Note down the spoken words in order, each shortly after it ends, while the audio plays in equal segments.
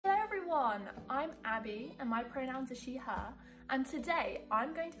everyone, I'm Abby and my pronouns are she, her, and today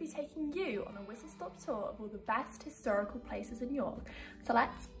I'm going to be taking you on a whistle-stop tour of all the best historical places in York. So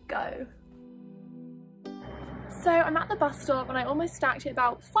let's go. So I'm at the bus stop and I almost stacked it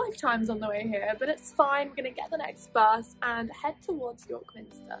about 5 times on the way here, but it's fine, we're going to get the next bus and head towards York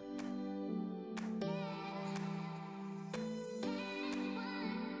Minster.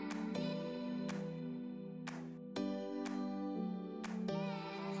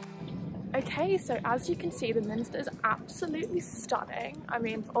 Okay, so as you can see, the Minster is absolutely stunning. I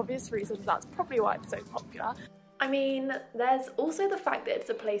mean, for obvious reasons, that's probably why it's so popular. I mean, there's also the fact that it's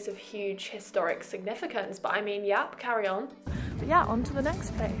a place of huge historic significance, but I mean, yep, carry on. But yeah, on to the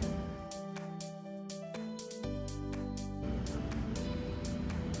next place.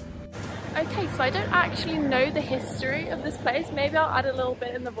 Okay, so I don't actually know the history of this place. Maybe I'll add a little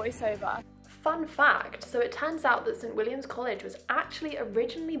bit in the voiceover. Fun fact, so it turns out that St William's College was actually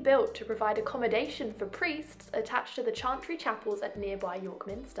originally built to provide accommodation for priests attached to the chantry chapels at nearby York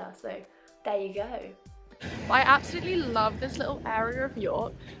Minster, so there you go. I absolutely love this little area of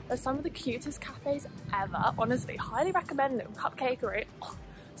York. There's some of the cutest cafes ever, honestly, highly recommend them. Cupcakery, oh,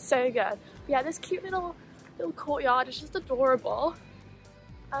 so good. But yeah, this cute little courtyard is just adorable.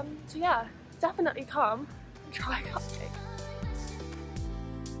 So yeah, definitely come and try a cupcake.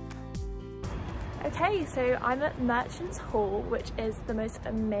 Okay, so I'm at Merchants Hall, which is the most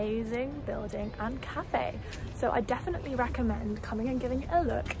amazing building and cafe. So I definitely recommend coming and giving it a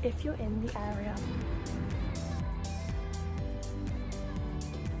look if you're in the area.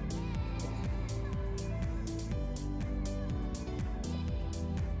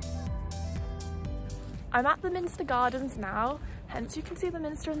 I'm at the Minster Gardens now, hence you can see the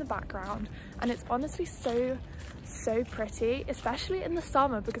Minster in the background, and it's honestly so pretty, especially in the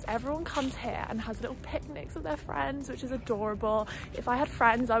summer because everyone comes here and has little picnics with their friends, which is adorable. If I had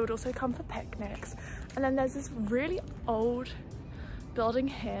friends, I would also come for picnics. And then there's this really old building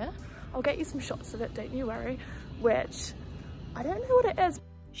here. I'll get you some shots of it, don't you worry, which I don't know what it is.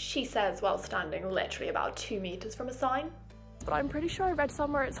 She says while standing literally about 2 meters from a sign. But I'm pretty sure I read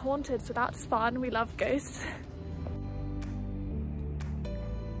somewhere it's haunted, so that's fun. We love ghosts.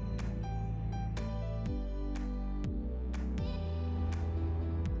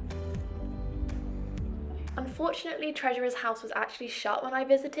 Unfortunately, Treasurer's House was actually shut when I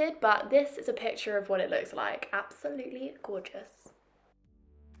visited, but this is a picture of what it looks like. Absolutely gorgeous.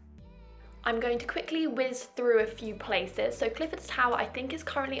 I'm going to quickly whiz through a few places. So Clifford's Tower I think is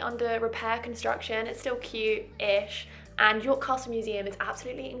currently under repair construction. It's still cute-ish. And York Castle Museum is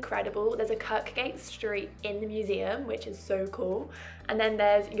absolutely incredible. There's a Kirkgate Street in the museum, which is so cool. And then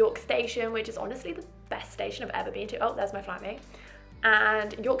there's York Station, which is honestly the best station I've ever been to. Oh, there's my flatmate.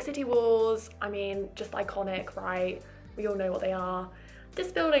 And York City Walls, I mean, just iconic, right? We all know what they are.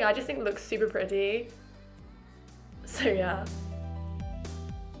 This building I just think looks super pretty. So yeah.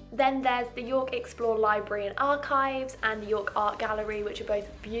 Then there's the York Explore Library and Archives and the York Art Gallery, which are both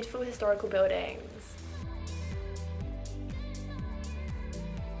beautiful historical buildings.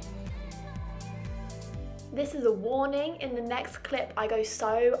 This is a warning, in the next clip I go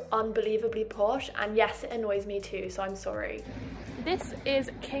so unbelievably posh, and yes, it annoys me too, so I'm sorry. This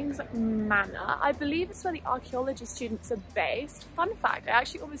is King's Manor. I believe it's where the archaeology students are based. Fun fact, I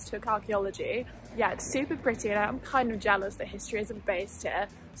actually almost took archaeology. Yeah, it's super pretty and I'm kind of jealous that history isn't based here.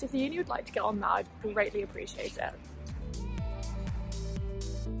 So if the uni would like to get on that, I'd greatly appreciate it.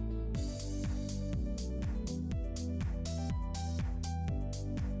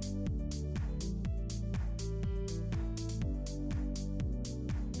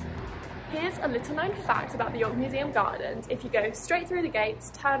 Here's a little known fact about the York Museum Gardens. If you go straight through the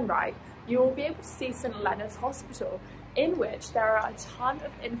gates, turn right, you will be able to see St Leonard's Hospital, in which there are a ton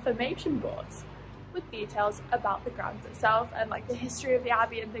of information boards with details about the grounds itself and like the history of the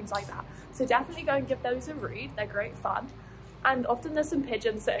Abbey and things like that. So definitely go and give those a read, they're great fun. And often there's some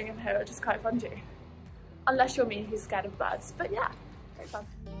pigeons sitting in here, which is quite fun too. Unless you're me who's scared of birds, but yeah, great fun.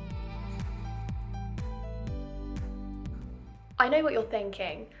 I know what you're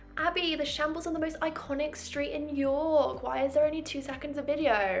thinking. Abby, the Shambles are the most iconic street in York. Why is there only 2 seconds of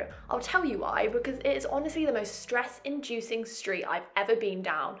video? I'll tell you why, because it is honestly the most stress-inducing street I've ever been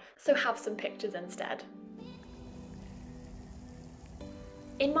down, so have some pictures instead.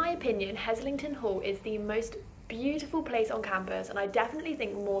 In my opinion, Heslington Hall is the most beautiful place on campus, and I definitely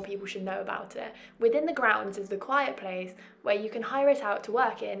think more people should know about it. Within the grounds is the quiet place where you can hire it out to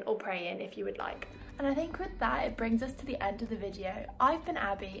work in or pray in if you would like. And I think with that, it brings us to the end of the video. I've been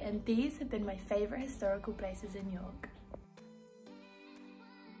Abby, and these have been my favourite historical places in York.